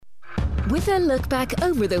With a look back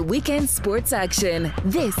over the weekend sports action,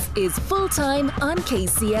 this is Full Time on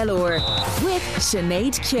KCLR with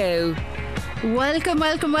Sinead Keogh. Welcome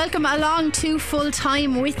along to Full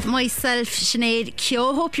Time with myself, Sinead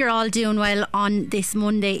Keogh. Hope you're all doing well on this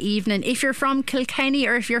Monday evening. If you're from Kilkenny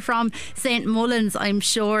or if you're from St Mullins, I'm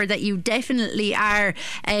sure that you definitely are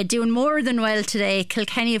doing more than well today.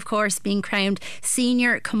 Kilkenny, of course, being crowned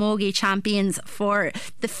senior camogie champions for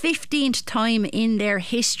the 15th time in their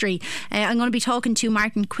history. I'm going to be talking to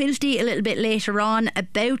Martin Quilty a little bit later on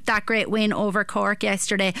about that great win over Cork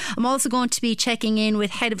yesterday. I'm also going to be checking in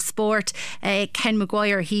with Head of Sport Ken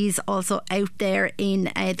Maguire. He's also out there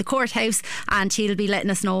in the courthouse, and he'll be letting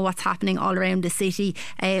us know what's happening all around the city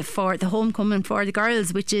for the homecoming for the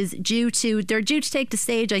girls, which is due to take the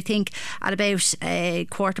stage, I think, at about 7:15,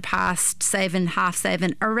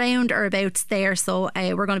 7:30, around or about there. So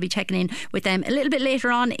we're going to be checking in with them a little bit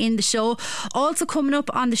later on in the show. Also coming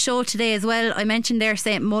up on the show today as well, I mentioned there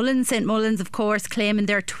St Mullins, of course, claiming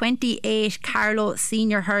their 28th Carlow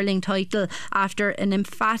senior hurling title after an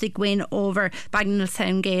emphatic win over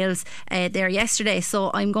Bagnallstown Gales there yesterday. So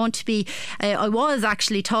I'm going to be I was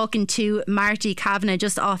actually talking to Marty Kavanagh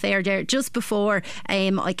just off air there just before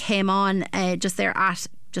I came on just there at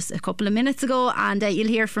just a couple of minutes ago, and you'll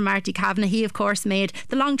hear from Marty Kavanagh. He of course made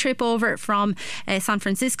the long trip over from San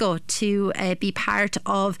Francisco to be part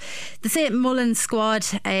of the St Mullins squad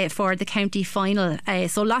for the county final.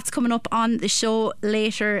 So lots coming up on the show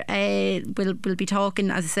later. We'll be talking,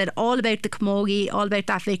 as I said, all about the camogie, all about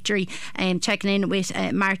that victory, checking in with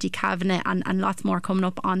Marty Kavanagh, and lots more coming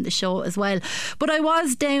up on the show as well. But I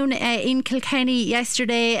was down in Kilkenny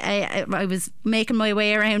yesterday. I was making my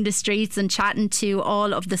way around the streets and chatting to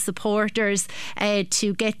all of the supporters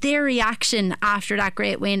to get their reaction after that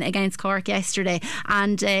great win against Cork yesterday,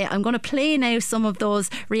 and I'm going to play now some of those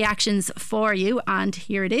reactions for you, and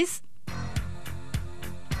here it is.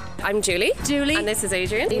 I'm Julie. And this is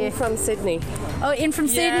Adrian. In from Sydney. Oh, in from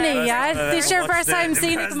Sydney, yeah. This is your first time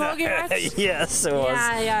seeing a camogie match? Yes, it was.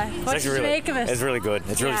 Yeah. What did you make of it? It's really good.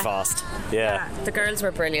 It's really fast. Yeah. The girls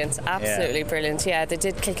were brilliant. Absolutely brilliant. Yeah, they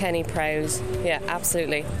did Kilkenny proud. Yeah,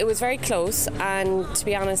 absolutely. It was very close, and to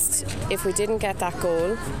be honest, if we didn't get that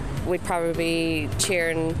goal, we'd probably be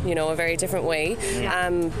cheering, a very different way.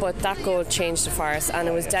 But that goal changed it for us, and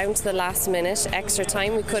it was down to the last minute, extra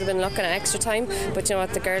time. We could have been looking at extra time, but you know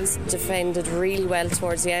what? The girls defended really well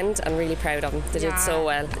towards the end, and really proud of them. They did so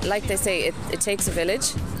well. Like they say, it takes a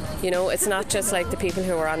village. It's not just like the people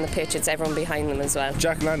who are on the pitch, it's everyone behind them as well.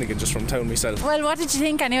 Jack Lanigan, just from town myself. Well, what did you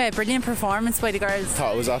think anyway? Brilliant performance by the girls.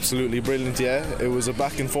 Thought it was absolutely brilliant, yeah. It was a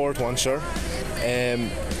back and forth one, sure.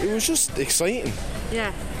 It was just exciting.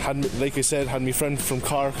 Yeah. Like I said, had my friend from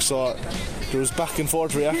Cork, so there was back and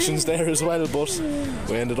forth reactions there as well, but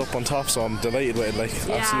we ended up on top, so I'm delighted with it,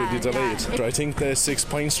 absolutely delighted. I think the 6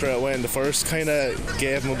 points straight away in the first kind of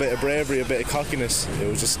gave them a bit of bravery, a bit of cockiness. It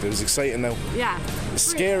was exciting now. Yeah.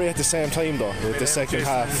 Scary at the same time though, with the second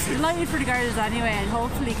half. Delighted for the girls anyway, and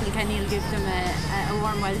hopefully Kilkenny will give them a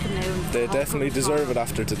warm welcome now. They definitely deserve it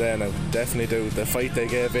after today now, definitely do. The fight they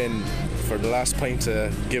gave in for the last point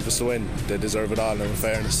to give us the win, they deserve it all now, in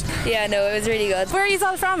fairness. Yeah, no, it was really good. Where are you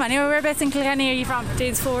all from anyway? Whereabouts in Kilkenny are you from?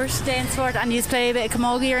 Danesfort. And you play a bit of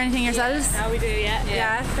camogie or anything yourselves? Yeah, we do,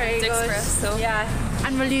 Yeah, very good. So. Yeah.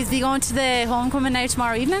 And will you be going to the homecoming now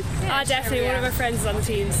tomorrow evening? Definitely. One of our friends is on the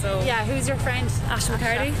team, so. Yeah, who's your friend? Ash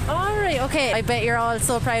McCarty. All right, okay. I bet you're all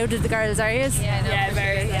so proud of the girls, are you? Yeah,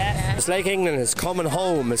 very. It's like England, it's coming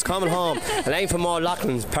home. And I'm from all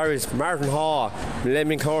Loughlin's, Paris, Martin Hall,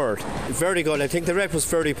 Lemon Court. Very good. I think the rep was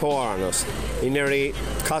very poor on us. He nearly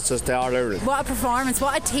cost us the All-Ireland. What a performance,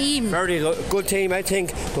 what a team. Very good team. I think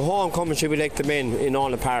the homecoming should be like the men in All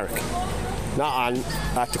the Park. Not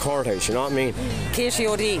at the courthouse, you know what I mean? Katie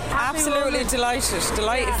O'D, absolutely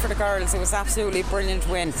delighted for the girls. It was absolutely brilliant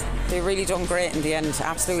win. They really done great in the end,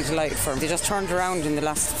 absolutely delighted for them. They just turned around in the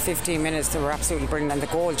last 15 minutes, they were absolutely brilliant, and the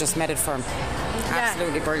goal just made it for them.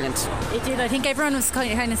 Absolutely brilliant. It did. I think everyone was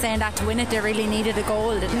kind of saying that to win it, they really needed a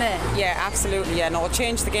goal, didn't it? Yeah, absolutely. Yeah, no, it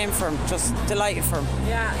changed the game for them. Just delighted for them.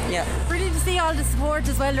 Yeah. Brilliant to see all the support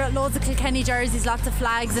as well. There are loads of Kilkenny jerseys, lots of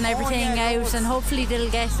flags and everything out, and hopefully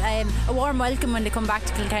they'll get a warm welcome when they come back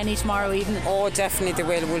to Kilkenny tomorrow evening. Oh, definitely they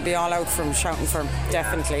will. We'll be all out for them, shouting for them.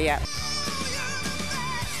 Definitely, yeah.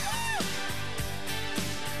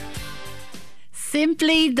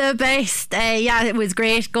 Simply the best. It was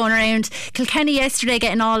great going around Kilkenny yesterday,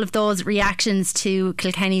 getting all of those reactions to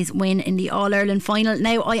Kilkenny's win in the All-Ireland final.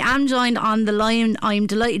 Now, I am joined on the line, I'm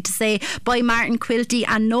delighted to say, by Martin Quilty,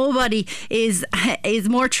 and nobody is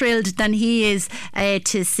more thrilled than he is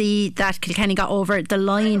to see that Kilkenny got over the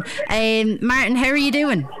line. Martin, how are you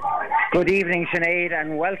doing? Good evening, Sinead,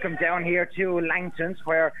 and welcome down here to Langton's,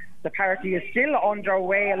 where the party is still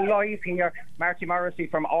underway live here. Marty Morrissey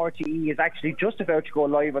from RTE is actually just about to go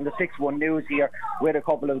live on the 6-1 News here with a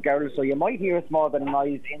couple of girls, so you might hear a small bit of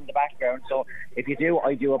noise in the background. So if you do,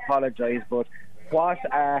 I do apologise, but what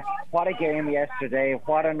a game yesterday.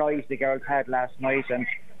 What a night the girls had last night, and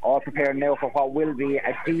all prepared now for what will be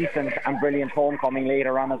a decent and brilliant homecoming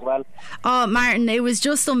later on as well. Oh, Martin, it was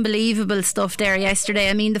just unbelievable stuff there yesterday.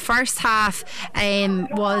 I mean, the first half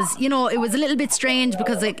was, it was a little bit strange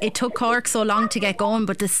because it took Cork so long to get going,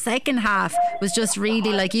 but the second half was just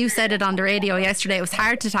really, like you said it on the radio yesterday, it was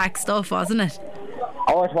heart-attack stuff, wasn't it?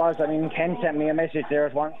 Oh, it was. I mean, Ken sent me a message there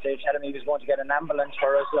at one stage telling me he was going to get an ambulance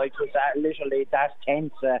for us. Like, was that literally that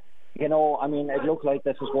tense? I mean, it looked like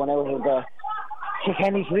this was going out of the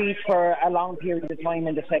Kilkenny's reach for a long period of time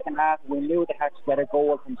in the second half. We knew they had to get a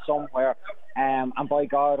goal from somewhere, and by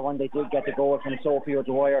God, when they did get the goal from Sophie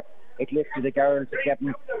O'Dwyer, it lifted the girls. It gave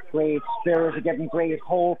them great spirit, it gave them great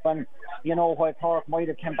hope, and while Cork might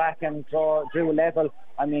have come back and drew a level,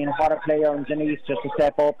 I mean, what a player in Denise just to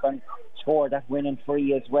step up and score that winning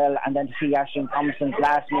free as well, and then to see Aisling Thompson's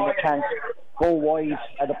last minute chance go wide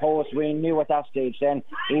at the post. We knew at that stage then,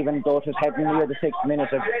 even though it was heading near the 6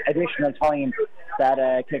 minutes of additional time,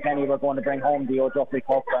 that Kilkenny were going to bring home the O'Duffy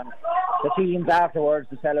Cup. And the teams afterwards,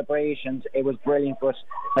 the celebrations, it was brilliant. But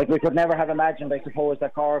we could never have imagined, I suppose,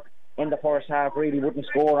 that Cork in the first half really wouldn't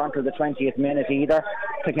score until the 20th minute either.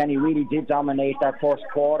 Kilkenny really did dominate that first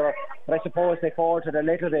quarter, but I suppose they faltered a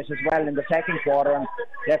little bit as well in the second quarter and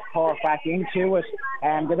left Cork back into it.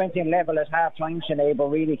 They went in level at half time, Sinead, but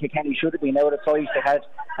really Kilkenny should have been out of sight. They had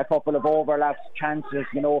a couple of overlaps chances,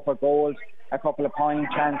 for goals, a couple of point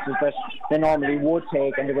chances that they normally would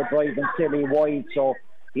take, and they were driving silly wide. So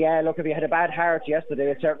yeah, look, if you had a bad heart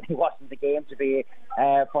yesterday, it certainly wasn't the game to be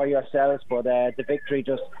for yourselves, but the victory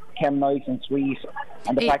just came nice and sweet,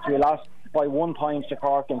 and the fact we lost by 1 point to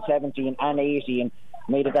Cork in 17 and 18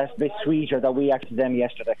 made it that bit sweeter that we acted them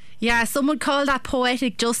yesterday. Yeah, some would call that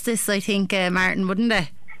poetic justice, I think, Martin, wouldn't they?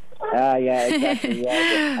 Yeah, exactly.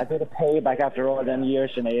 Yeah, a bit of payback after all them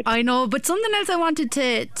years, Sinead. I know, but something else I wanted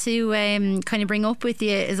to kind of bring up with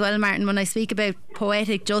you as well, Martin, when I speak about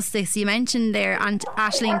poetic justice, you mentioned there and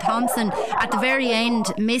Aisling Thompson at the very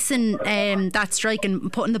end missing that strike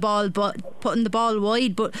and putting the ball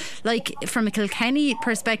wide, but like from a Kilkenny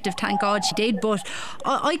perspective, thank God she did, but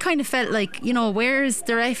I kind of felt like, where's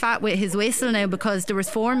the ref at with his whistle now, because there was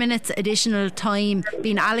 4 minutes additional time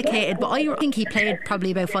being allocated, but I think he played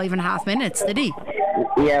probably about 5.5 minutes, did he?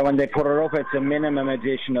 Yeah, when they put it up, it's a minimum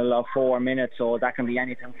additional of 4 minutes, so that can be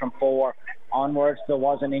anything from 4 onwards. There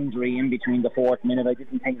was an injury in between the 4th minute. I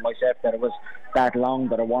didn't think myself that it was that long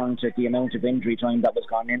that it warranted the amount of injury time that was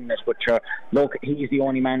gone in it, but look, he's the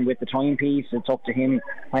only man with the timepiece. It's up to him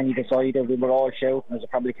when he decided. We were all shouting, as it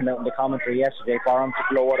probably came out in the commentary yesterday, for him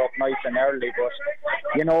to blow it up nice and early,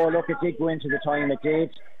 but look, it did go into the time it did.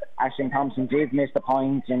 Aisling Thompson did miss the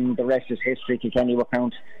point, and the rest is history. Kilkenny will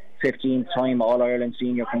count 15th time All-Ireland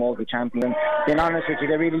Senior Camogie champion. Being honest with you,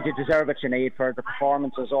 they really did deserve it, Sinead, for the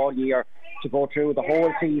performances all year, to go through the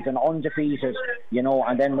whole season undefeated,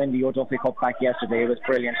 and then win the O'Duffy Cup back yesterday. It was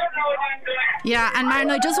brilliant. Yeah, and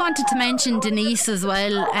Martin, I just wanted to mention Denise as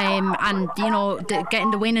well, and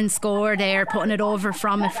getting the winning score there, putting it over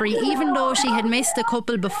from a free, even though she had missed a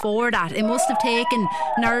couple before that. It must have taken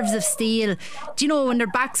nerves of steel. Do you know, when their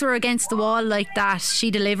backs were against the wall like that,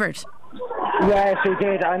 she delivered. Yeah, she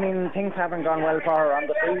did. I mean, things haven't gone well for her on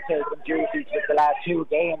the free-taking duties with the last 2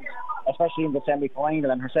 games, especially in the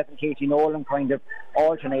semi-final, and herself and Katie Nolan kind of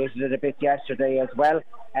alternated it a bit yesterday as well.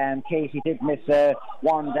 Katie did miss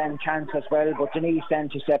one then chance as well, but Denise then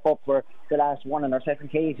to step up for the last one, and herself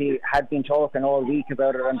and Katie had been talking all week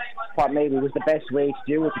about it and what maybe was the best way to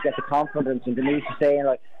do it, to get the confidence, and Denise is saying,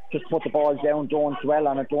 just put the ball down, don't dwell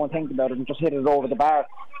on it, don't think about it, and just hit it over the bar.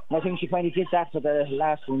 And I think she finally did that for the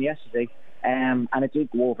last one yesterday. And it did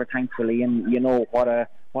go over, thankfully, and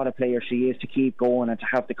what a player she is, to keep going and to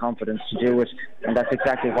have the confidence to do it, and that's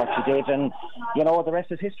exactly what she did, and the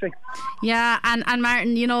rest is history. Yeah, and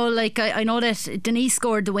Martin, I know that Denise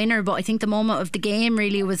scored the winner, but I think the moment of the game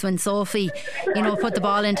really was when Sophie put the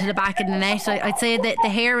ball into the back of the net. I'd say that the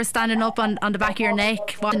hair was standing up on the back of your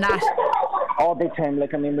neck watching that. Oh, big time. We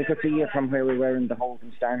could see it from where we were in the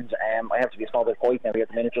holding stand. I have to be a small bit quiet now here at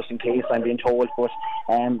the minute, just in case I'm being told. But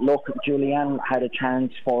look, Julianne had a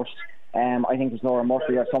chance first. I think it was Laura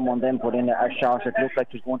Murphy or someone then put in a shot. It looked like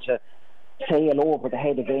it was going to sail over the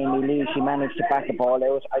head of Amy Lee. She managed to back the ball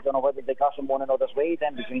out. I don't know whether they got in one another's way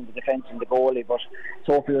then between the defence and the goalie, but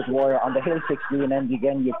Sophie O'Dwyer on the Hill 16 end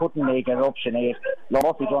again, you couldn't make it up, Sinead.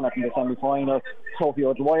 Murphy done it in the semi-final. Sophie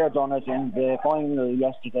O'Dwyer done it in the final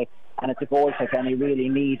yesterday, and it's a goal Kilkenny really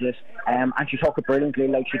needed, and she took it brilliantly,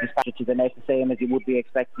 like she dispatched it to the net, the same as you would be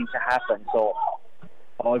expecting to happen. So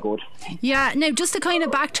all good. Yeah, now just to kind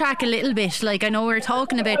of backtrack a little bit, like I know we were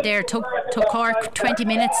talking about there, took Cork 20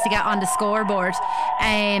 minutes to get on the scoreboard,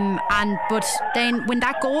 but then when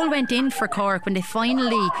that goal went in for Cork, when they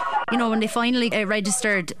finally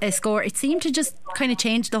registered a score, it seemed to just kind of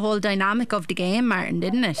change the whole dynamic of the game, Martin,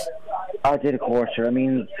 didn't it? I did, of course. I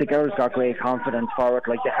mean, the girls got great confidence for it.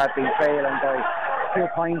 Like, they had been trailing by 2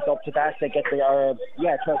 points up to that. They get they got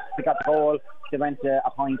the goal. They went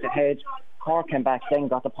a point ahead. Cork came back then,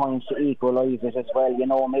 got the points to equalise it as well. You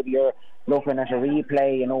know, maybe you're looking at a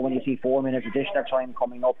replay, you know, when you see 4 minutes additional time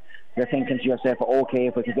coming up, you're thinking to yourself, okay,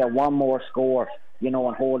 if we could get one more score, you know,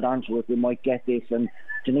 and hold on to it, we might get this. And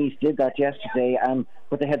Denise did that yesterday,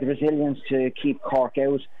 but they had the resilience to keep Cork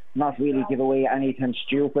out, not really give away anything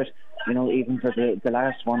stupid, you know, even for the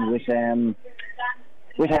last one with Aisling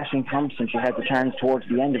Thompson. She had the chance towards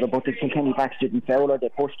the end of it, but the Kilkenny backs didn't foul her. They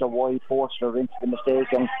pushed her wide, forced her into the mistake,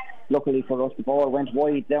 and luckily for us the ball went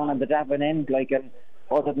wide down on the Davin end, and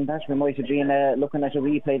other than that we might have been looking at a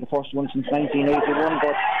replay, the first one since 1981,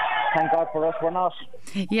 but thank God for us we're not.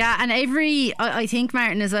 Yeah, and I think,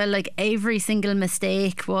 Martin, as well, like every single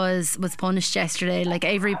mistake was punished yesterday. Like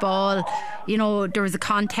every ball, you know, there was a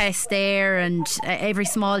contest there, and every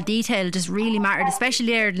small detail just really mattered, especially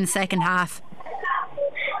there in the second half.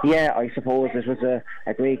 Yeah, I suppose it was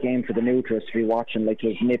a great game for the neutrals to be watching. Like, it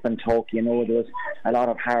was nip and tuck, you know, there was a lot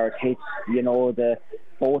of hard hits, you know,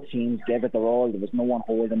 both teams gave it their all. There was no one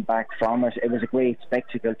holding back from it. It was a great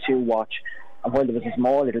spectacle to watch. And while there was a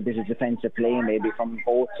small little bit of defensive play maybe from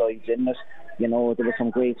both sides in it, you know, there were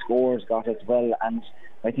some great scores got as well. And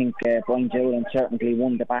I think Brian Dowling certainly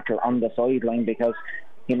won the battle on the sideline, because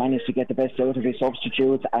he managed to get the best out of his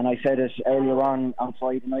substitutes. And I said it earlier on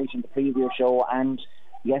Friday night in the preview show, and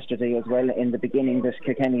yesterday as well in the beginning, that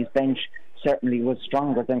Kilkenny's bench certainly was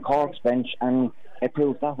stronger than Cork's bench, and it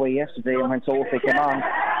proved that way yesterday. And when Sophie came on,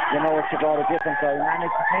 you know, she brought a different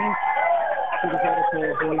dynamic to things. She was able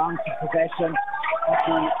to hold on to possession, and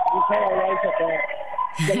she was all right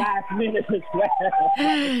at the last minute as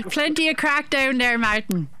well. Plenty of crack down there,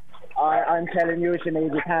 Martin. I'm telling you,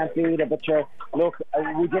 Sinead, you can't beat it. But look,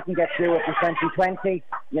 we didn't get through it in 2020.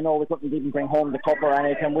 You know, we couldn't even bring home the cup or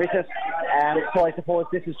anything with us. So I suppose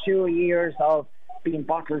this is 2 years of being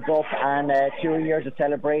bottled up, and 2 years of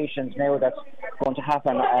celebrations now that's going to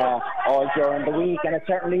happen all during the week, and it's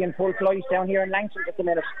certainly in full flight down here in Langston at the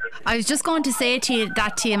minute. I was just going to say to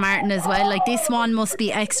you, Martin, as well, like this one must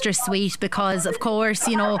be extra sweet, because of course,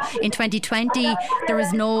 you know, in 2020 there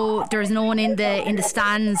was no one in the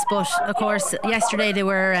stands, but of course yesterday they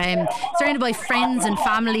were surrounded by friends and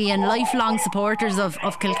family and lifelong supporters of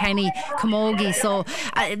Kilkenny Camogie, so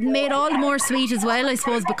it made all the more sweet as well, I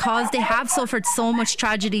suppose, because they have suffered so much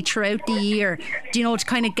tragedy throughout the year. Do you know, to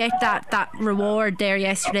kind of get that reward there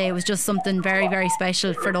yesterday was just something very, very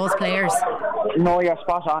special for those players. No, you're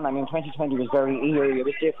spot on. I mean, 2020 was very eerie. It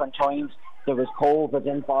was different times. There was COVID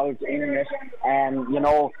involved in it, and you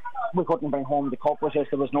know, we couldn't bring home the cup with us.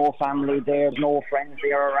 There was no family there, no friends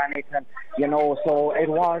there or anything, you know, so it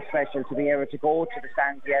was special to be able to go to the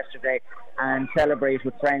stands yesterday and celebrate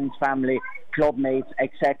with friends, family, club mates,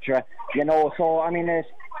 etc. You know, so I mean,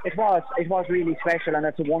 it was really special, and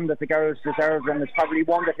it's a one that the girls deserve, and it's probably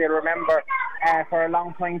one that they'll remember for a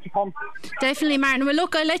long time to come. Definitely, Martin. Well,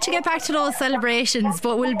 look, I'll let you get back to those celebrations,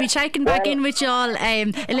 but we'll be checking back in with you all a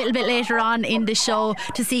little bit later on in the show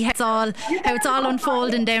to see how it's all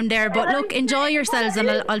unfolding down there. But look, enjoy yourselves, and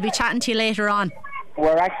I'll be chatting to you later on.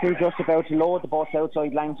 We're actually just about to load the bus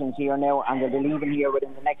outside Langston's here now, and they'll be leaving here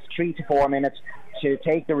within the next 3 to 4 minutes to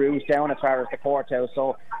take the route down as far as the courthouse.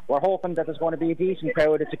 So we're hoping that there's going to be a decent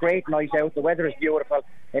crowd. It's a great night out. The weather is beautiful.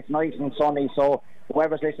 It's nice and sunny. So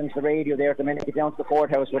whoever's listening to the radio there at the minute, get down to the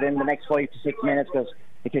courthouse within the next 5 to 6 minutes, because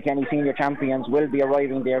the Kilkenny senior champions will be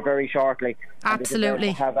arriving there very shortly.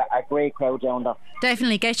 Absolutely. Have a great crowd down there.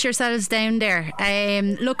 Definitely get yourselves down there.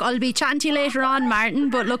 Look, I'll be chatting to you later on,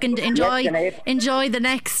 Martin, but look, enjoy the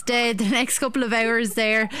next couple of hours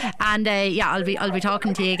there, and I'll be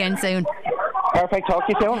talking to you again soon. Perfect, talk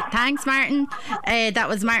to you soon. Thanks, Martin. That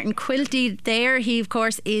was Martin Quilty there. He, of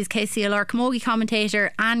course, is KCLR Camogie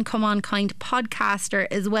commentator and Come On Kind podcaster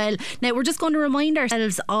as well. Now, we're just going to remind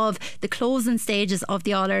ourselves of the closing stages of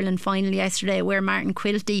the All-Ireland final yesterday, where Martin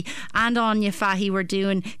Quilty and Anya Fahy were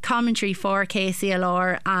doing commentary for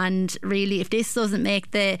KCLR. And really, if this doesn't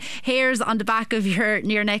make the hairs on the back of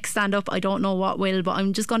your neck stand up, I don't know what will. But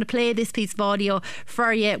I'm just going to play this piece of audio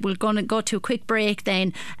for you. We're going to go to a quick break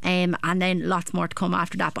then, and then lots more to come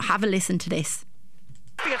after that. But have a listen to this.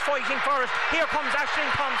 Is fighting for it. Here comes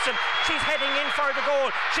Aisling Thompson. She's heading in for the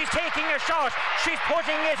goal. She's taking a shot. She's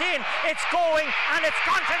putting it in. It's going, and it's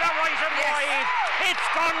gone to the right and wide. It's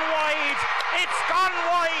gone wide. It's gone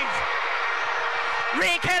wide.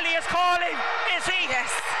 Ray Kelly is calling. Is he?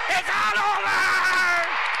 Yes. It's all over.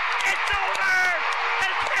 It's over.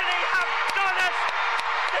 And Kelly have done it.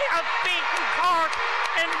 They have beaten Cork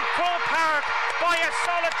in Croke Park by a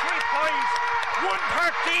solitary point.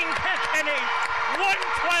 113 Kilkenny, 112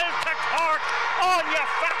 to Cork. Anya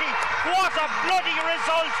Fahy, what a bloody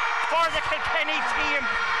result for the Kilkenny team.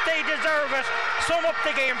 They deserve it. Sum up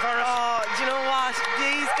the game for us. Oh, do you know what?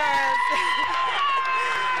 These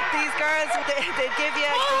girls, they give you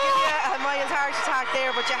a mild heart attack there,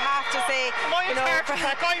 but you have to say, heart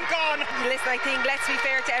attack, I'm gone. Listen, I think, let's be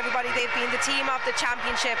fair to everybody, they've been the team of the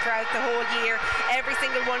championship throughout the whole year. Every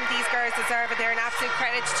single one of these girls deserve it. They're an absolute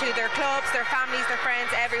credit to their clubs, their families, their friends,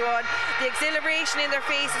 everyone. The exhilaration in their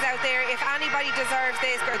faces out there, if anybody deserves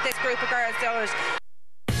this group of girls does.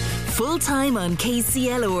 Full time on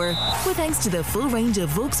KCLR, with thanks to the full range of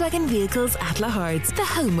Volkswagen vehicles at Lahart's, the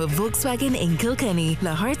home of Volkswagen in Kilkenny.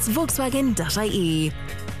 lahartsvolkswagen.ie.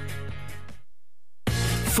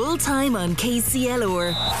 Full time on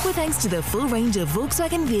KCLR, with thanks to the full range of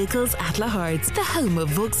Volkswagen vehicles at Lahart's, the home of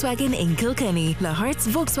Volkswagen in Kilkenny.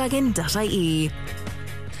 lahartsvolkswagen.ie.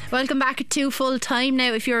 Welcome back to Full Time.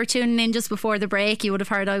 Now, if you were tuning in just before the break, you would have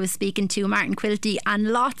heard I was speaking to Martin Quilty,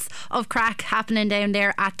 and lots of crack happening down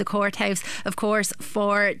there at the courthouse, of course,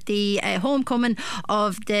 for the homecoming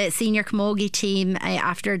of the senior camogie team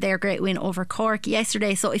after their great win over Cork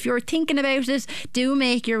yesterday. So if you're thinking about it, do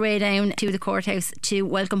make your way down to the courthouse to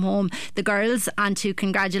welcome home the girls and to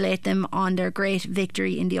congratulate them on their great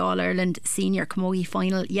victory in the All-Ireland senior camogie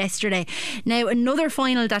final yesterday. Now, another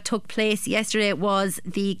final that took place yesterday was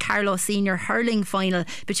the Carlow Senior Hurling final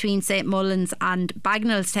between St Mullins and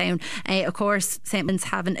Bagnallstown. Of course, St Mullins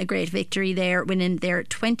having a great victory there, winning their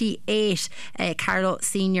 28th Carlow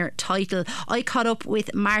Senior title. I caught up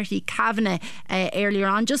with Marty Kavanagh earlier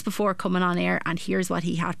on, just before coming on air, and here's what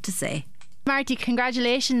he had to say. Marty,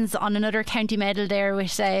 congratulations on another county medal there with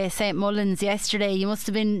St Mullins yesterday. You must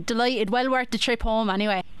have been delighted. Well worth the trip home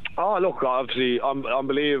anyway. Oh, look, obviously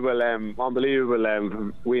unbelievable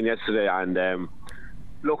win yesterday, and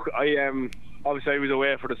look, obviously I was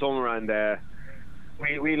away for the summer, and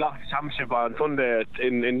we lost the championship on Sunday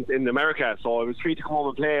in America, so it was free to come home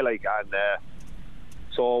and play, and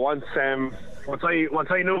so once I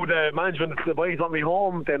knew the management, the boys want me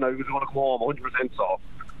home, then I was going to come home 100%. So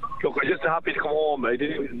look, I was just happy to come home. I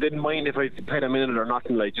didn't mind if I played a minute or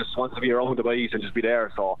nothing. Just wanted to be around the boys and just be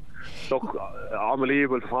there. So look,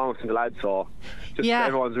 unbelievable performance from the lads. So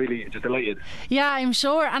everyone's really just delighted. Yeah, I'm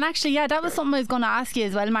sure. And actually, that was something I was going to ask you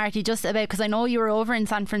as well, Marty, just about, because I know you were over in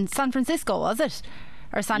San Francisco, was it?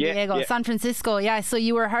 Or San Diego? Yeah. San Francisco, so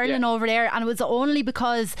you were hurling over there, and it was only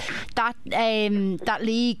because that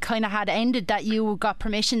league kind of had ended that you got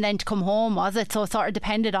permission then to come home, was it? So it sort of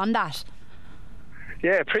depended on that.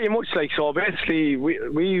 Yeah, pretty much. So basically,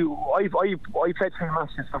 I played 3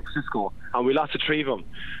 matches in San Francisco, and we lost 3 of them.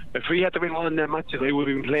 If we had to win one of them matches, I would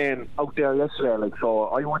have been playing out there yesterday. So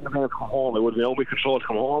I wouldn't have been able to come home. I would have been only control to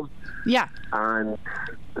come home. Yeah. And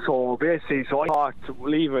so basically, I thought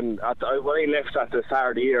leaving when I left at the start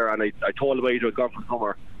of the year, and I told the boys I was gone for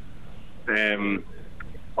summer.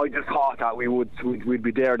 I just thought that we'd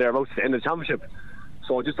be thereabouts at the end of the championship.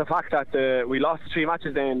 So just the fact that we lost 3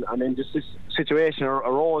 matches then, and then just this situation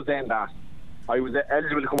arose then that I was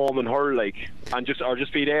eligible to come home and hurl and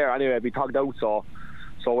just be there anyway, be tugged out. So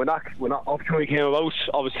when that opportunity came about,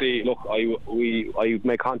 obviously, look, I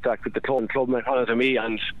made contact with the club, and the club made contact with me,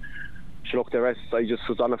 and look, the rest, I just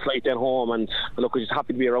was on a flight then home, and look, I was just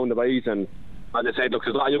happy to be around the boys, and as I said, look,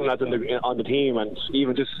 there's a lot of young lads on the team, and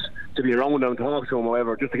even just to be around them, talk to them,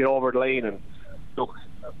 whatever, just to get over the line. And look,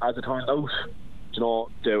 as it turned out,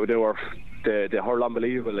 they were they hurl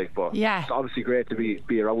unbelievable, like. But yeah, it's obviously great to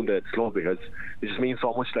be around the club because it just means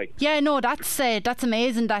so much, like. Yeah, no, that's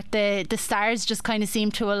amazing that the stars just kind of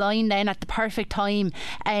seem to align then at the perfect time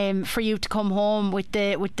for you to come home with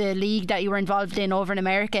the league that you were involved in over in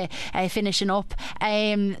America, finishing up.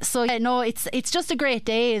 So yeah, no, it's just a great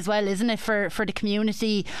day as well, isn't it, for the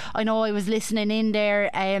community? I know I was listening in there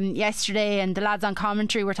yesterday, and the lads on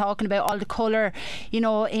commentary were talking about all the colour, in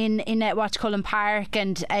Netwatch Cullen Park,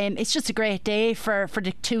 and it's just a great day for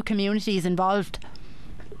the two communities involved.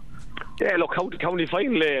 Yeah, look, county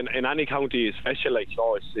final in any county is special, like,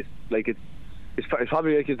 it's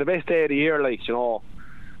probably like it's the best day of the year, like,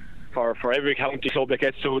 for every county club that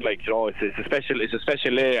gets to it, like, it's a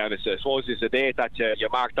special day, and I suppose it's a date that you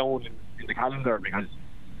mark down in the calendar because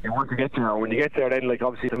you want to get there. When you get there, then, like,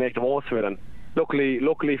 obviously to make the most of it, and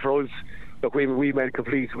luckily for us, look, we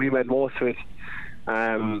made most of it.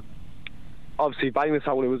 Obviously Bangladesh,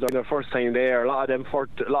 it was their first time there. A lot of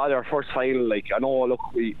their first final, like, I know, look,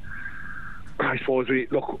 I suppose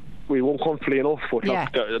we won comfortably enough, but yeah.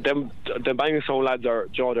 Look, them Bangladesh lads are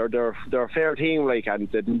they're a fair team, like, and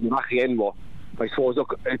they'll be back again. But I suppose,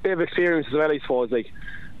 look, a bit of experience as well, I suppose, like,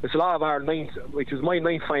 it's a lot of our ninth, which was my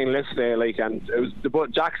ninth final yesterday, like, and it was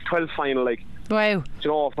Jack's 12th final, like. Wow.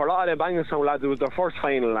 For a lot of them Bangladesh lads, it was their first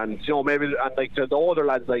final, and maybe, and like the older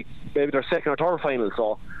lads, like, maybe their second or third final.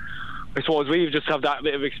 So I suppose we just have that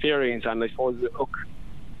bit of experience, and I suppose, look,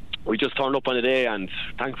 we just turned up on the day, and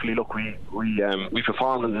thankfully, look, we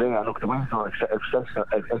performed on the day, and look, the wins are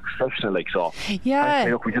exceptional, like, so. Yeah.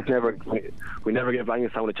 Look, we just never gave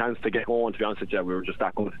Bangladesh a chance to get going, to be honest with you. We were just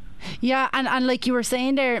that good. Yeah, and like you were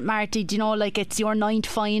saying there, Marty, like, it's your ninth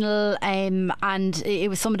final, and it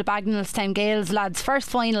was some of the Bagnallstown Gales lads'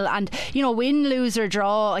 first final, and win, lose or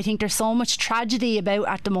draw, I think there's so much tragedy about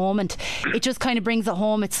at the moment. It just kind of brings it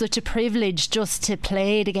home. It's such a privilege just to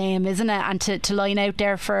play the game, isn't it, and to line out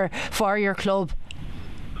there for your club.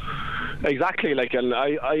 Exactly, like, and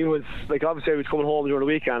I was, like, obviously I was coming home during the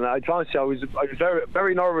weekend. I promise you, I was very,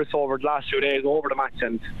 very nervous over the last 2 days over the match,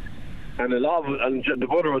 and a lot of, and the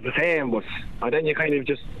butter was the same, but and then you kind of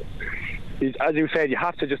just, as you said, you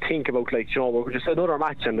have to just think about, like, we're just another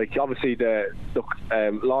match, and, like, obviously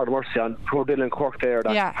Lord mercy on poor Dylan Quirk there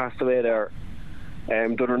that passed away there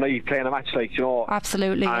the other night playing a match, like,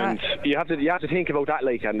 absolutely, and you have to think about that,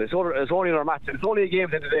 like, and it's only another match, and it's only a game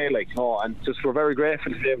at the end of the day, like, and just we're very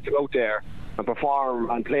grateful to be able to go out there and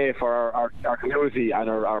perform and play for our community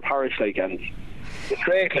and our parish, like, and it's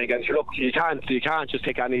great, like, and look, you can't just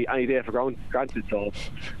take any day for granted. So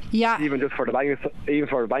yeah, even for the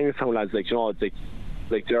Bangladesh lads, like,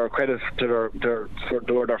 like, they're a credit to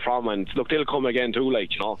where they're from, and look, they'll come again too, like,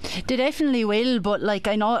 They definitely will, but, like,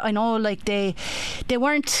 I know, like, they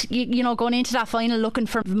weren't, going into that final looking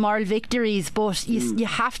for moral victories, but you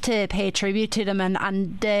have to pay tribute to them,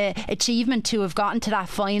 and the achievement to have gotten to that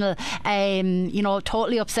final,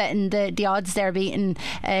 totally upsetting the odds there, beating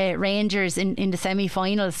Rangers in the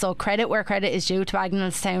semi-finals. So credit where credit is due to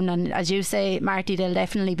Bagnallstown, and as you say, Marty, they'll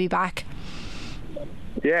definitely be back.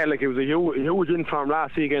 Yeah, like, it was a huge win from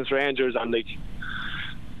last week against Rangers, and, like,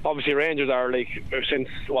 obviously Rangers are, like, since,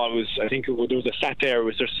 well, I think there was a stat there,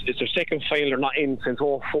 it's their second final they're not in since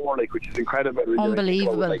 2004, like, which is incredible.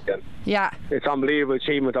 Unbelievable. Like, yeah. It's unbelievable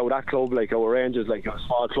achievement out of that club, like, our Rangers, like, a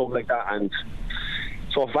small club like that, and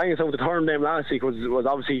so flying us out the turn them last week was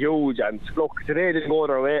obviously huge, and look, today didn't go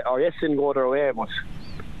their way, or yesterday didn't go their way, but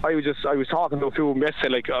I was talking to a few of them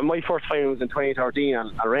yesterday, like, my first final was in 2013,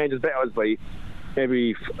 and Rangers bet us by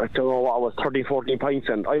maybe, I don't know what it was, 13, 14 points,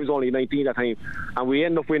 and I was only 19 at that time, and we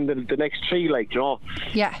ended up winning the next three, like,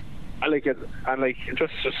 Yeah. And, like,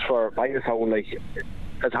 just for Bangladesh, like,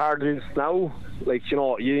 as hard as it is now, like,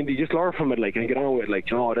 you just learn from it, like, and get on with it, like,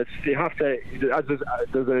 that's, you have to, as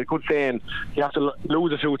there's a good saying, you have to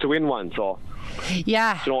lose a few to win one, so.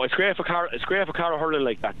 Yeah. It's great for Carlow hurling,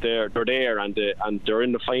 like, that they're there and they're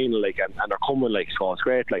in the final, like, and they're coming, like, so it's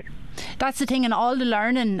great, like. That's the thing, and all the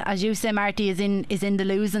learning, as you say, Marty, is in the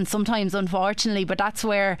losing sometimes, unfortunately, but that's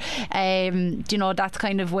where that's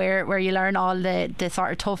kind of where you learn all the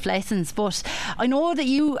sort of tough lessons. But I know that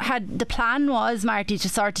you had, the plan was, Marty, to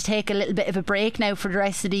sort of take a little bit of a break now for the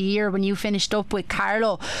rest of the year when you finished up with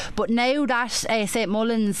Carlow, but now that St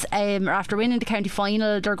Mullins after winning the county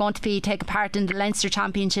final, they're going to be taking part in the Leinster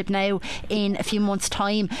Championship now in a few months'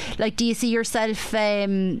 time. Like, do you see yourself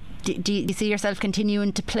do you see yourself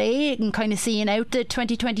continuing to play and kind of seeing out the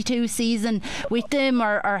 2022 season with them,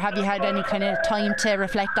 or have you had any kind of time to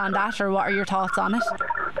reflect on that, or what are your thoughts on it?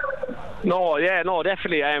 No,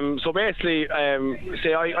 definitely. So basically,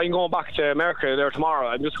 say I'm going back to America there tomorrow.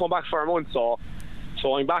 I'm just going back for a month, so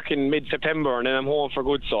So I'm back in mid-September and then I'm home for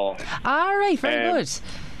good. So. All right, very good.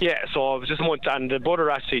 Yeah, so it was just a month, and the brother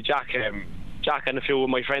actually, Jack and a few of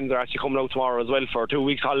my friends are actually coming out tomorrow as well for a 2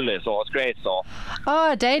 weeks holiday, so it's great. So.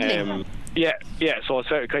 Oh, deadly. Yeah, so it's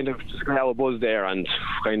very kind of just going to have a buzz there and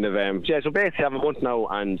kind of so basically I have a month now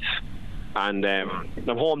and I'm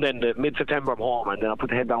home then mid-September. I'm home and then I'll put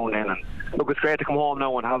the head down then, and look, it's great to come home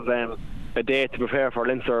now and have a day to prepare for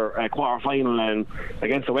Leinster quarter final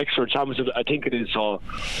against the Wexford Championship, I think it is. So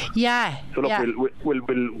yeah. So look,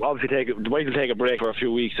 we'll obviously we'll take a break for a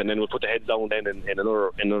few weeks and then we'll put the heads down then in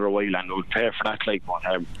another while and we'll prepare for that. Like, but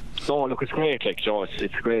no, look, it's great. Like, Joe,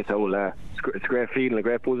 it's great. It's a great feeling, a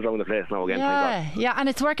great buzz around the place now again. Yeah, and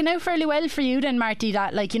it's working out fairly well for you then, Marty,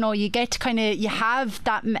 that like, you know, you get you have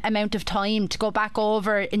that amount of time to go back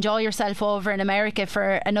over, enjoy yourself over in America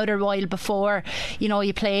for another while before, you know,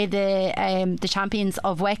 you play the champions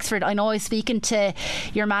of Wexford. I know I was speaking to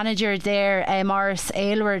your manager there, Maurice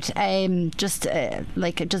Aylward,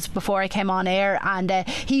 just before I came on air, and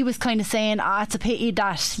he was kind of saying, it's a pity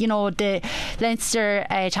that, you know, the Leinster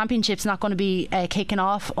Championship's not going to be kicking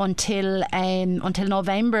off until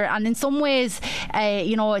November, and in some ways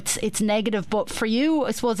you know, it's negative, but for you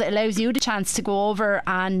I suppose it allows you the chance to go over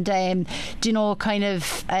and you know, kind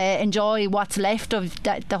of enjoy what's left of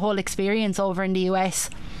the whole experience over in the US.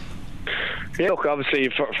 Yeah, look, obviously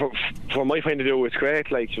for my point of view it's great,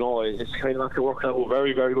 like, you know, it's kind of actually working out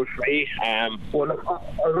very, very good for me. Well, look,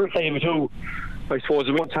 I will say too, I suppose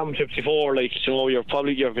we won championships before, like, you know, you have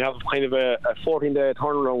kind of a 14-day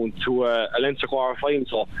turnaround to a Leinster quarter final,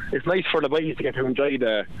 so it's nice for the boys to get to enjoy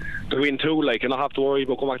the win too, like, and not have to worry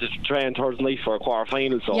about going back to train Thursday night for a quarter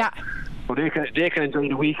final. So yeah. But they can enjoy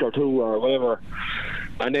the week or two or whatever,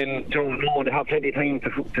 and then, you know, they have plenty of time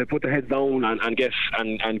to put their heads down and get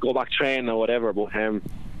and go back train or whatever. But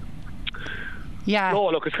yeah. No,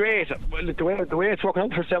 look, it's great. Well, the way it's working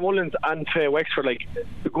out for St Mullins and Wexford, like,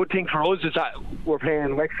 the good thing for us is that we're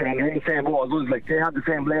playing Wexford and they're in the same boat as us. Like, they have the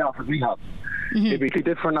same playoff as we have. Mm-hmm. It'd be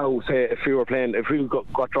different now, say, if we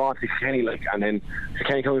got drawn to Kenny, like, and then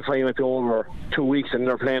Kenny coming playing with over 2 weeks and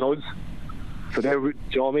they're playing us. So they were, do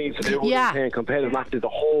you know what I mean? So they were playing competitive matches the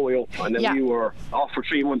whole way up, and then we were off for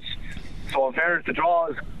 3 months. So in fairness, the draw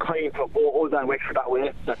is kind of both us and Wexford that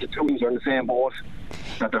way, that the two teams are in the same boat,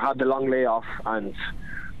 that they had the long layoff, and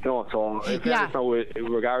you know, so it's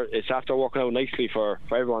after working out nicely for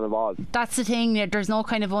everyone involved. That's the thing, there's no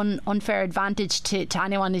kind of unfair advantage to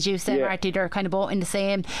anyone, as you say, Marty. They're kind of both in the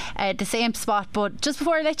same spot. But just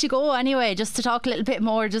before I let you go anyway, just to talk a little bit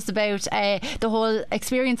more just about the whole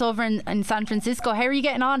experience over in San Francisco. How are you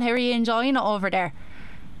getting on? How are you enjoying it over there?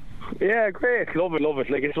 Yeah, great, love it.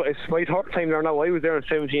 Like, it's my third time there now. I was there in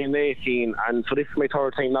 17 and 18, and so this is my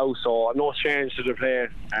third time now, so I'm no stranger to the place.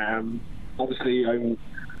 Obviously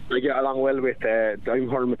I get along well with I'm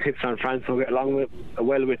hurling with Tips on France, so I get along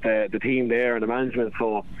well with the team there and the management,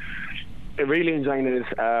 so I'm really enjoying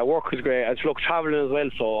it. Work is great. I look travelling as well,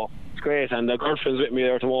 so it's great, and the girlfriend's with me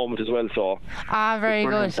there at the moment as well, so very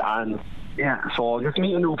good. And yeah, so just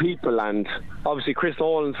meeting new people, and obviously Chris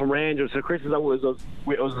Nolan from Rangers, so Chris is out with us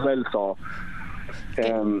as well, so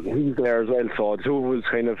he's there as well, so the two of us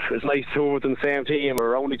kind of, it's nice, two of us in the same team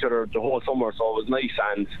around each other the whole summer, so it was nice.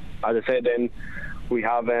 And as I said, then we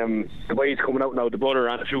have the boys coming out now, the brother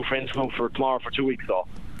and a few friends coming for tomorrow for 2 weeks, so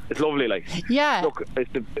it's lovely. Like, yeah, look,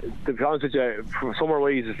 to be honest with you, for summer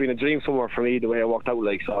wise, it's been a dream summer for me, the way it worked out,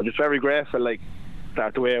 like, so I'm just very grateful, like,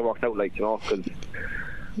 that the way it worked out, like, you know, because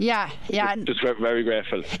yeah just very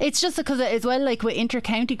grateful. It's just because as well, like with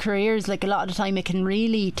inter-county careers, like a lot of the time it can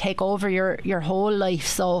really take over your whole life,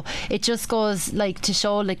 so it just goes like to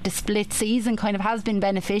show like the split season kind of has been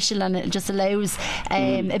beneficial, and it just allows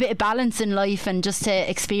a bit of balance in life and just to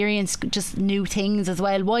experience just new things as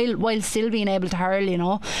well while still being able to hurl, you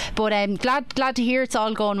know. But glad to hear it's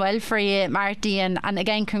all going well for you, Marty, and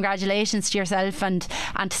again congratulations to yourself and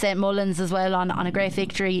to St Mullins as well on a great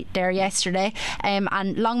victory there yesterday, and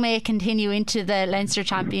long may it continue into the Leinster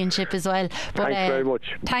Championship as well. But, thanks very much.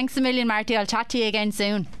 Thanks a million, Marty. I'll chat to you again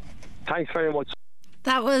soon. Thanks very much.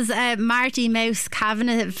 That was Marty Mouse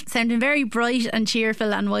Kavanagh, sounding very bright and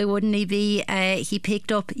cheerful, and why wouldn't he be? He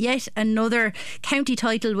picked up yet another county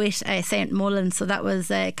title with St Mullins, so that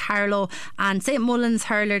was Carlow and St Mullins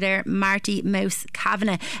hurler there, Marty Mouse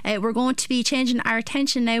Kavanagh. We're going to be changing our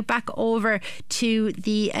attention now back over to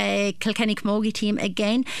the Kilkenny Camogie team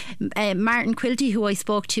again. Martin Quilty, who I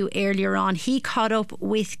spoke to earlier on, he caught up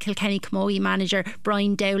with Kilkenny Camogie manager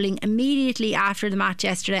Brian Dowling immediately after the match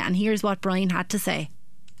yesterday, and here's what Brian had to say.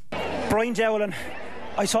 Brian Dowling,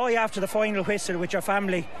 I saw you after the final whistle with your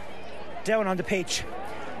family down on the pitch.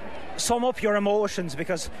 sum up your emotions,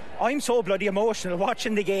 because I'm so bloody emotional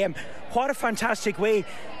watching the game. What a fantastic way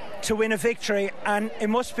to win a victory, and it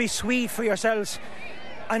must be sweet for yourselves.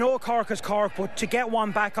 I know Cork is Cork, but to get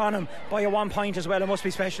one back on them by a 1 point as well, it must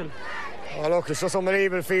be special. Oh, look, it's just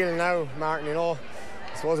unbelievable feeling now, Martin, you know.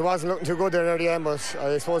 I suppose it wasn't looking too good there at the end, but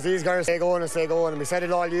I suppose these guys stay going, and we said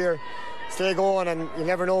it all year. Stay going, and you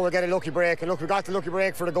never know, we'll get a lucky break. And look, we got the lucky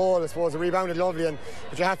break for the goal. I suppose it rebounded lovely,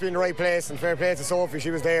 but you have to be in the right place. And fair play to Sophie,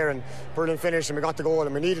 she was there, and brilliant finish, and we got the goal,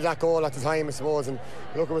 and we needed that goal at the time, I suppose. And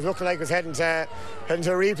look, it was looking like it was heading to a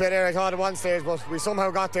replay there, I thought, at one stage, but we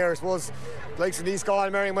somehow got there. I suppose the likes of Lee Scall,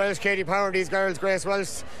 Marion Welsh, Katie Power, these girls, Grace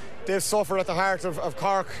Welsh, they've suffered at the heart of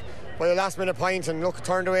Cork by a last minute point, and look,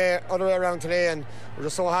 turned away other way around today, and we're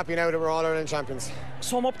just so happy now that we're All Ireland champions.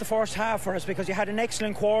 Sum up the first half for us, because you had an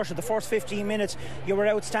excellent quarter. The first 15 minutes you were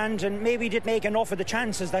outstanding. Maybe you didn't make enough of the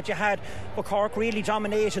chances that you had, but Cork really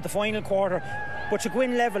dominated the final quarter. But to go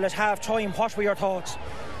in level at half time, what were your thoughts?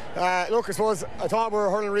 Look, I suppose I thought we were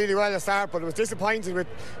hurling really well at the start, but it was disappointing.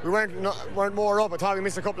 We weren't more up. I thought we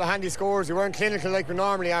missed a couple of handy scores. We weren't clinical like we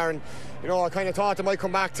normally are, and you know, I kind of thought they might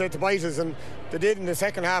come back to bite us, and they did in the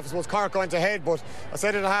second half. I suppose Cork went ahead, but I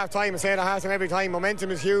said it at half time, I say it at half time every time,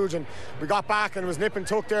 momentum is huge, and we got back and it was nip and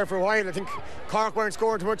tuck there for a while. I think Cork weren't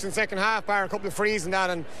scoring too much in the second half, bar a couple of frees and that,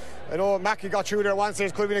 and I know Mackie got through there at one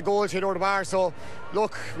stage, could have been a goal, she hit over the bar. So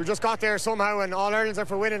look, we just got there somehow, and All Ireland's are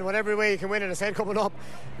for winning, whatever way you can win it. I said coming up,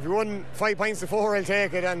 if we won 5 points to 4, I'll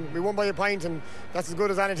take it, and we won by a point, and that's as good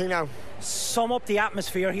as anything now. Sum up the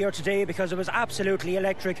atmosphere here today, because it was absolutely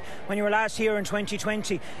electric. When you were last here in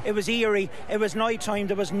 2020, it was eerie, it was night time,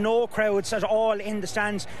 there was no crowds at all in the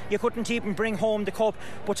stands. You couldn't even bring home the cup,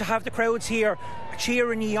 but to have the crowds here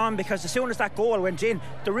cheering you on, because as soon as that goal went in,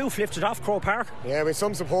 the roof lifted off Croke Park. Yeah, with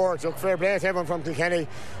some support. Look, fair play to everyone from Kilkenny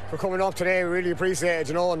for coming up today. We really appreciate it,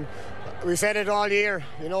 you know, and we said it all year,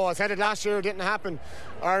 you know. I said it last year, it didn't happen.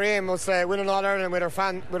 Our aim was winning All Ireland with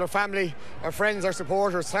our family, our friends, our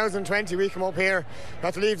supporters. 2020 we come up here,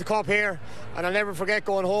 got to leave the cup here, and I'll never forget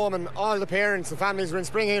going home, and all the parents and families were in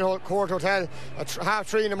Spring Hill Court Hotel at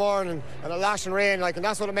 3:30 in the morning, and a lashing rain, and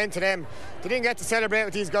that's what it meant to them. They didn't get to celebrate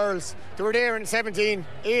with these girls. They were there in 17,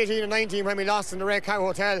 18 and 19 when we lost in the Red Cow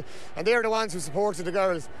Hotel, and they're the ones who supported the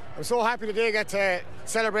girls. I'm so happy that they get to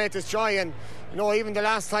celebrate this joy, and you know, even the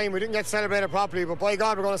last time we didn't get to celebrate it properly, but by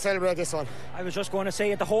God, we're going to celebrate this one. I was just going to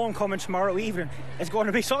say, at the homecoming tomorrow evening, it's going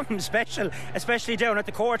to be something special, especially down at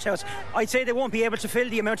the courthouse. I'd say they won't be able to fill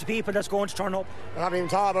the amount of people that's going to turn up. I haven't even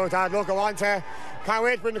thought about that. Look, can't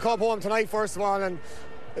wait to bring the cup home tonight, first of all, and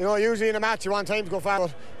you know, usually in a match you want time to go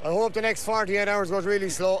fast, but I hope the next 48 hours goes really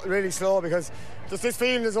slow, because just this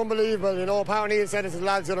feeling is unbelievable. You know, Power Neil said it to the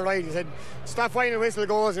lads the other night. He said, stop final whistle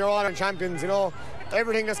goes, you're All Ireland champions. You know,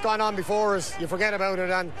 everything that's gone on before us, you forget about it,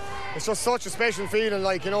 and it's just such a special feeling,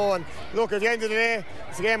 like, you know. And look, at the end of the day,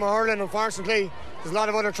 it's a game of hurling. Unfortunately, there's a lot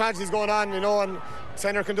of other tragedies going on, you know, and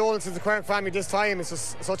send our condolences to the Quirk family this time. It's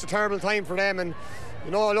just such a terrible time for them, and you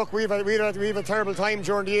know, look, we've a terrible time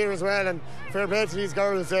during the year as well, and fair play to these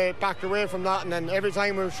girls. They backed away from that, and then every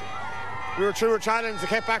time we were through a challenge, they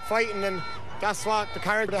kept back fighting, and that's what the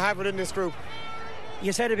character they have within this group.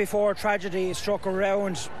 You said it before, tragedy struck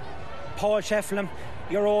around Paul Shefflin,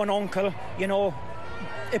 your own uncle, you know.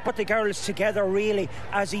 It put the girls together really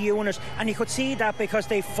as a unit, and you could see that because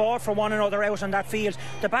they fought for one another out on that field.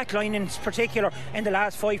 The back line in particular in the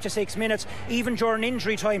last 5 to 6 minutes, even during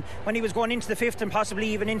injury time when he was going into the 5th and possibly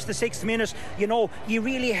even into the 6th minute, you know, you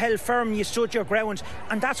really held firm, you stood your ground,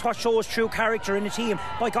 and that's what shows true character in a team.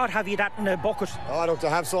 By God, have you that in a bucket. Oh look, they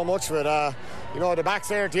have so much of it. You know, the backs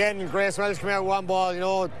there at the end, and Grace Welsh came out with one ball, you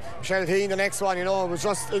know, Michelle Keane the next one, you know, it was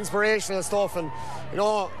just inspirational stuff. And you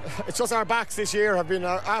know, it's just our backs this year have been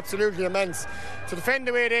absolutely immense. To defend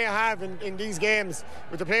the way they have in these games,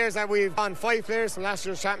 with the players that we've gone, 5 players from last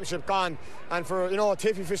year's championship gone, and for, you know,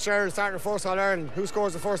 Tiffy Fitzgerald starting her first All Ireland, who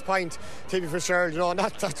scores the first point? Tiffy Fitzgerald, you know, and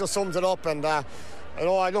that just sums it up. And you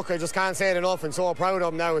know, I just can't say it enough, and so proud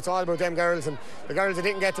of them now. It's all about them girls, and the girls that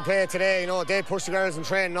didn't get to play today, you know, they push the girls in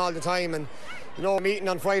training all the time. And you know, meeting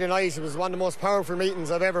on Friday night, it was one of the most powerful meetings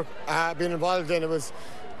I've ever been involved in. It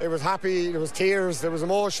was happy, there was tears, there was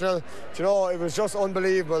emotional, you know, it was just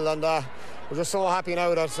unbelievable, and we're just so happy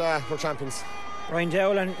now that we're champions. Ryan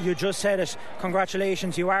Dowling, you just said it,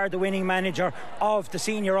 congratulations, you are the winning manager of the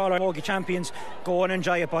senior All-Ireland champions. Go and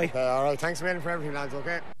enjoy it, boy. Alright, thanks a million for everything, lads,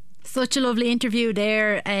 okay? Such a lovely interview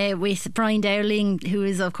there with Brian Dowling, who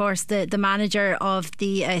is of course the manager of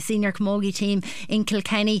the senior camogie team in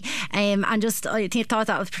Kilkenny, and just I thought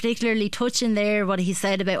that was particularly touching there, what he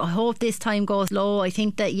said about, I hope this time goes low. I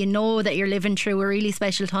think that you know that you're living through a really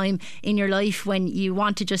special time in your life when you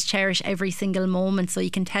want to just cherish every single moment, so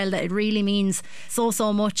you can tell that it really means so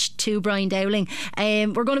much to Brian Dowling.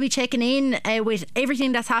 We're going to be checking in with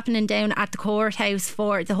everything that's happening down at the courthouse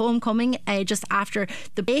for the homecoming just after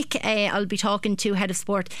the break. I'll be talking to Head of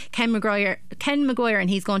Sport Ken Maguire, and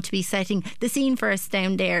he's going to be setting the scene for us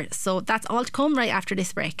down there. So that's all to come right after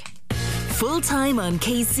this break. Full time on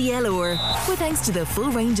KCLR, with thanks to the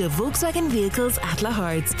full range of Volkswagen vehicles at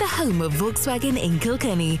Lahart's, the home of Volkswagen in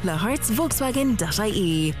Kilkenny.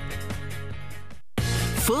 lahartsvolkswagen.ie.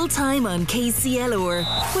 Full time on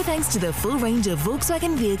KCLR, with thanks to the full range of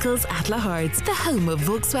Volkswagen vehicles at Lahart's, the home of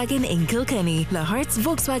Volkswagen in Kilkenny.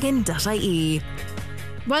 lahartsvolkswagen.ie.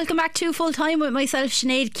 Welcome back to Full Time with myself,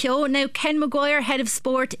 Sinead Keogh. Now, Ken Maguire, Head of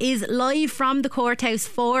Sport, is live from the courthouse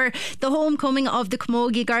for the homecoming of the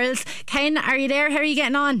Camogie girls. Ken, are you there? How are you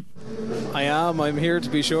getting on? I am. I'm here to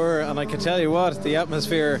be sure, and I can tell you what, the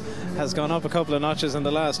atmosphere has gone up a couple of notches in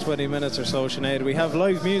the last 20 minutes or so, Sinead. We have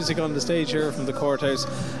live music on the stage here from the courthouse,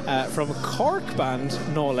 from a Cork band,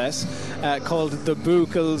 no less, called The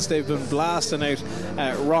Bookles. They've been blasting out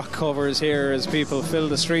rock covers here as people fill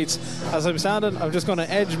the streets. As I'm standing, I'm just going to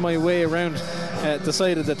edge my way around the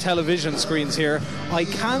side of the television screens here. I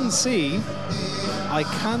can see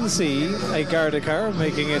a Garda car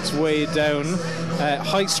making its way down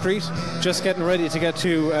High Street, just getting ready to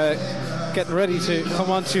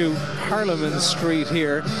come onto Parliament Street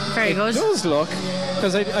here. Very good. It does look,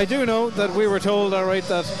 because I do know that we were told, all right,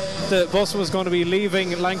 that the bus was going to be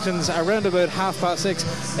leaving Langton's around about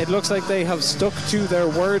 6:30. It looks like they have stuck to their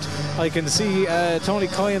word. I can see Tony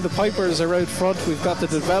Coy and the Pipers are out front. We've got the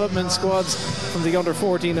development squads from the under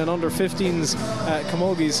 14 and under 15s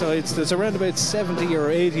camogie sides. There's around about 70 or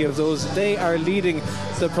 80 of those. They are leading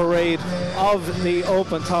the parade of the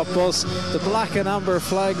open top bus. The black and amber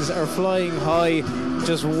flags are flying high,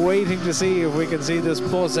 just waiting to see if we can see this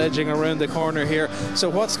bus edging around the corner here. So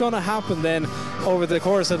what's going to happen then over the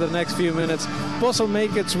course of the next few minutes? Bus will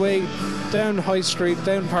make its way down High Street,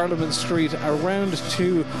 down Parliament Street, around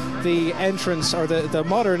to the entrance, or the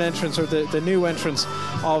modern entrance, or the new entrance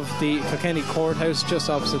of the Kilkenny Courthouse, just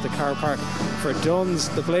opposite the car park for Duns.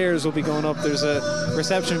 The players will be going up. There's a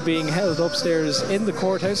reception being held upstairs in the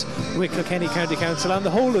courthouse with Kilkenny County Council, and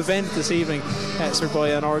the whole event this evening served by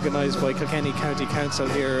and organised by Kilkenny County Council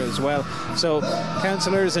here as well. So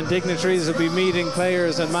councillors and dignitaries will be meeting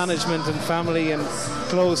players and management and family and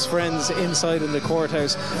close friends inside in the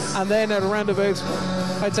courthouse. And then at around about,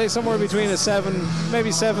 I'd say somewhere between a 7,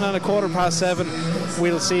 maybe 7 and a quarter past 7,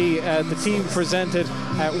 we'll see the team presented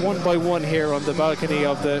one by one here on the balcony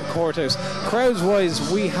of the courthouse. Crowds wise,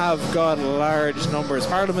 we have got large numbers.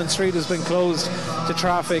 Parliament Street has been closed to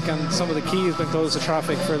traffic, and some of the quay has been closed to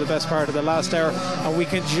traffic for the best part of the last hour, and we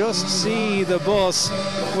can just see the bus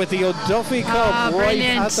with the O'Duffy Cup right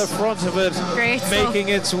at the front of it. Great making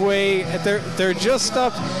its way. They're just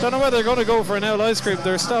stopped. Don't know whether they're going to go for an owl ice cream.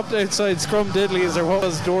 They're stopped outside Scrumdiddly's, or what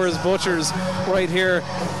was Doors Butchers right here.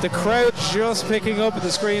 The crowd just picking up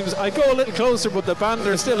the screams. I go a little closer, but the band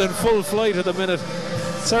are still in full flight at the minute.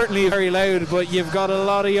 Certainly very loud, but you've got a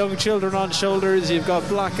lot of young children on shoulders. You've got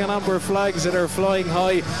black and amber flags that are flying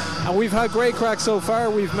high, and we've had great crack so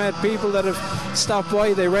far. We've met people that have stopped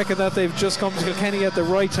by. They reckon that they've just come to Kilkenny at the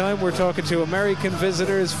right time. We're talking to American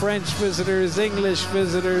visitors, French visitors, English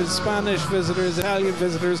visitors, Spanish visitors, Italian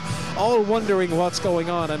visitors, all wondering what's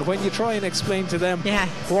going on. And when you try and explain to them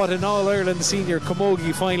what an All-Ireland Senior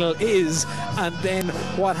Camogie final is, and then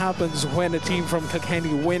what happens when a team from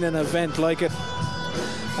Kilkenny win an event like it,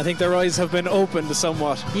 I think their eyes have been opened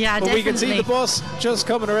somewhat. Yeah, but definitely. We can see the bus just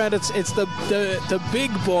coming around. It's the big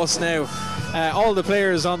bus now. All the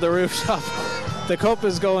players on the rooftop. The cup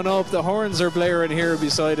is going up. The horns are blaring here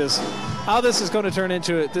beside us. This is going to turn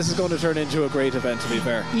into a great event, to be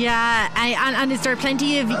fair. Yeah, and is there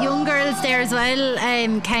plenty of young girls there as well?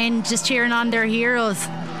 Ken, just cheering on their heroes.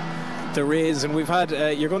 There is, and we've had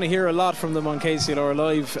you're going to hear a lot from them on KCLR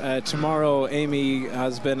Live tomorrow. Amy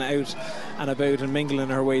has been out and about and mingling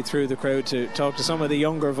her way through the crowd to talk to some of the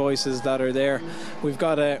younger voices that are there. We've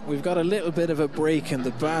got a little bit of a break in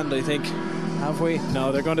the band, I think. Have we?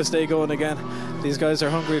 No, they're going to stay going again. These guys are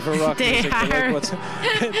hungry for rock music.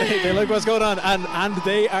 They like what's going on, and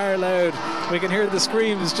they are loud. We can hear the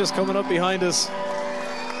screams just coming up behind us.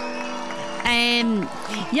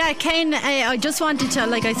 Yeah, Ken, I just wanted to,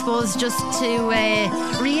 like, I suppose, just to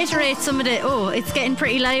reiterate some of the. Oh, it's getting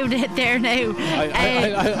pretty loud there now.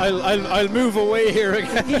 I'll move away here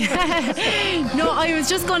again. Yeah. No, I was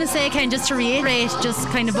just going to say, Ken, just to reiterate, just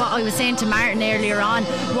kind of what I was saying to Martin earlier on.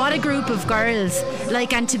 What a group of girls,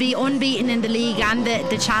 like, and to be unbeaten in the league and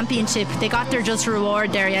the championship. They got their just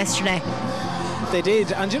reward there yesterday. They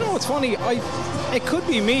did, and you know what's funny? It could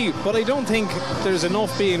be me, but I don't think there's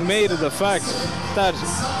enough being made of the fact that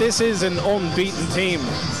this is an unbeaten team.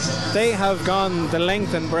 They have gone the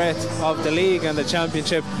length and breadth of the league and the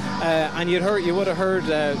championship, and you would have heard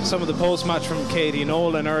some of the post-match from Katie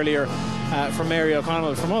Nolan earlier, from Mary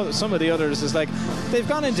O'Connell, from some of the others. Is like they've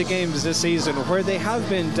gone into games this season where they have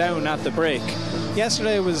been down at the break.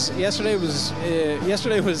 Yesterday was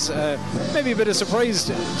maybe a bit of surprise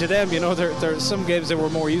to them. You know, there's some games they were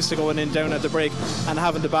more used to going in down at the break and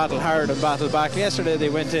having to battle hard and battle back. Yesterday they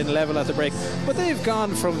went in level at the break, but they've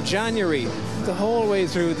gone from January the whole way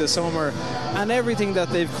through the summer, and everything that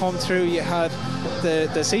they've come through. You had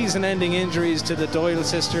the season-ending injuries to the Doyle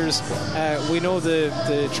sisters. We know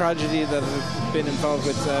the tragedy that had been involved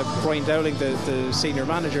with Brian Dowling, the senior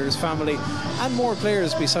manager's family, and more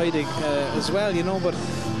players beside it as well. You know, but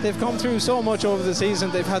they've come through so much over the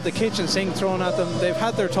season. They've had the kitchen sink thrown at them. They've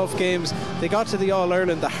had their tough games. They got to the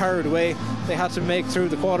All-Ireland the hard way. They had to make through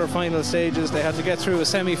the quarter-final stages. They had to get through a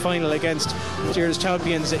semi-final against year's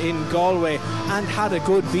champions in Galway, and had a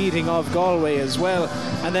good beating of Galway as well.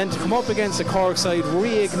 And then to come up against the Cork side,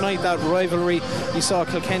 reignite that rivalry. You saw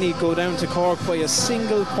Kilkenny go down to Cork by a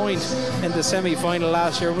single point in the semi-final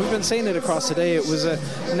last year. We've been saying it across the day. It was a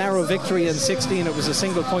narrow victory in 16. It was a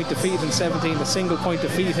single point defeat in 17. A single point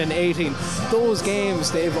defeat in 18. Those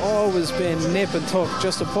games, they've always been nip and tuck,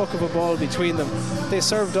 just a puck of a ball between them. They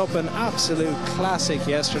served up an absolute classic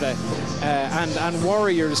yesterday, and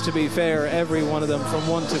warriors, to be fair, every one of them, from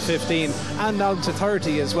 1 to 15 and down to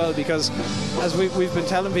 30 as well, because as we've been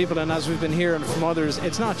telling people and as we've been hearing from others,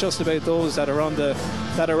 it's not just about those that are on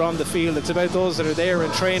the field. It's about those that are there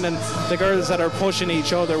in training, the girls that are pushing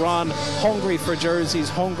each other on, hungry for jerseys,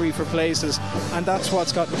 hungry for places, and that's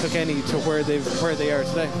what's gotten Kilkenny to where they are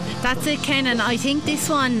today. That's it, Ken, and I think this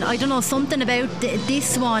one, I don't know, something about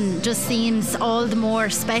this one just seems all the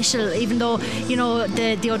more special, even though, you know,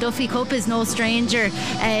 the O'Duffy Cup is no stranger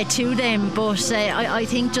to them, but I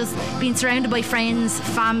think just being surrounded by friends,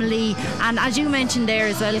 family, and as you mentioned there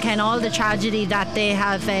as well, Ken, all the tragedy that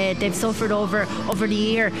they've suffered over the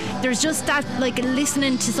year. There's just that, like,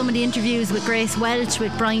 listening to some of the interviews with Grace Welch,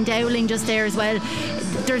 with Brian Dowling just there as well,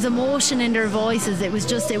 there's emotion in their voices. It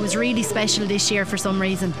was really special this year for some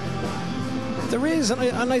reason. There is,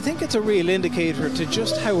 and I think it's a real indicator to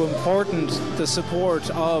just how important the support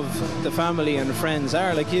of the family and friends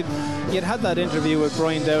are. Like you'd had that interview with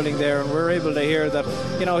Brian Dowling there, and we're able to hear that,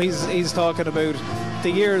 you know, he's talking about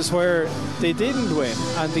the years where they didn't win,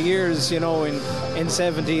 and the years, you know, in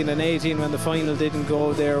 17 and 18 when the final didn't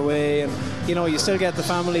go their way, and you know, you still get the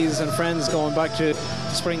families and friends going back to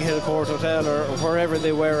Spring Hill Court Hotel or wherever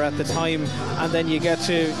they were at the time, and then you get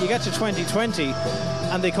to 2020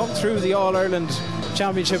 and they come through the All-Ireland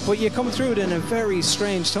Championship, but you come through it in a very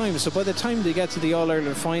strange time. So by the time they get to the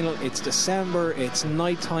All-Ireland final, it's December, it's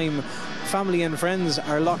night time. Family and friends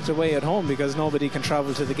are locked away at home because nobody can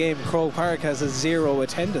travel to the game. Croke Park has a 0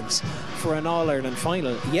 attendance for an All-Ireland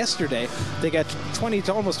final. Yesterday they get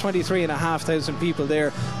almost 23,500 people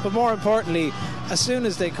there, but more importantly, as soon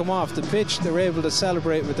as they come off the pitch, they're able to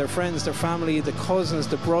celebrate with their friends, their family, the cousins,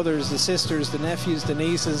 the brothers, the sisters, the nephews, the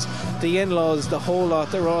nieces, the in-laws, the whole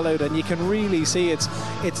lot. They're all out, and you can really see it's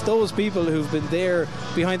those people who've been there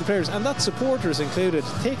behind the players, and that's supporters included,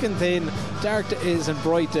 thick and thin, dark days and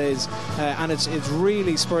bright days, and it's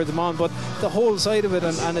really spurred them on. But the whole side of it,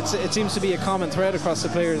 and it seems to be a common thread across the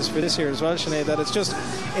players for this year as well, Sinead, that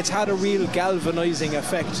it's had a real galvanising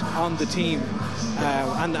effect on the team,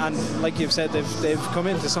 and like you've said, they've come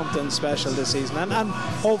into something special this season, and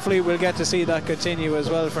hopefully we'll get to see that continue as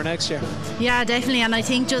well for next year. Yeah, definitely, and I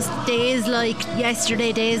think just days like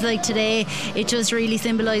yesterday, days like today, it just really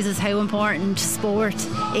symbolises how important sport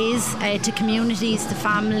is to communities, to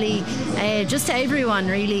family, just to everyone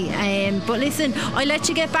really. But listen, I'll let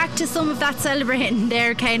you get back to some of that celebrating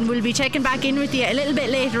there, Ken. We'll be checking back in with you a little bit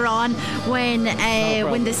later on when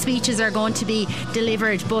the speeches are going to be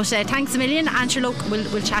delivered. But thanks a million, and sure, look,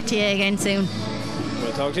 we'll chat to you again soon.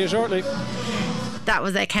 We'll talk to you shortly. That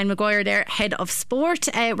was Ken Maguire there, Head of Sport.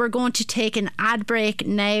 We're going to take an ad break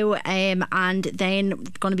now, and then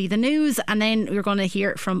going to be the news, and then we're going to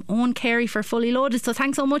hear from Owen Carey for Fully Loaded. So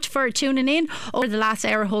thanks so much for tuning in over the last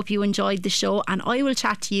hour. Hope you enjoyed the show, and I will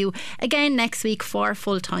chat to you again next week for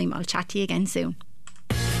Full Time. I'll chat to you again soon.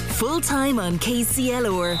 Full Time on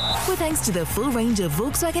KCLR, with thanks to the full range of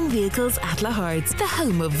Volkswagen vehicles at Lahart's, the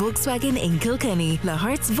home of Volkswagen in Kilkenny.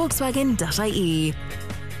 lahartsvolkswagen.ie.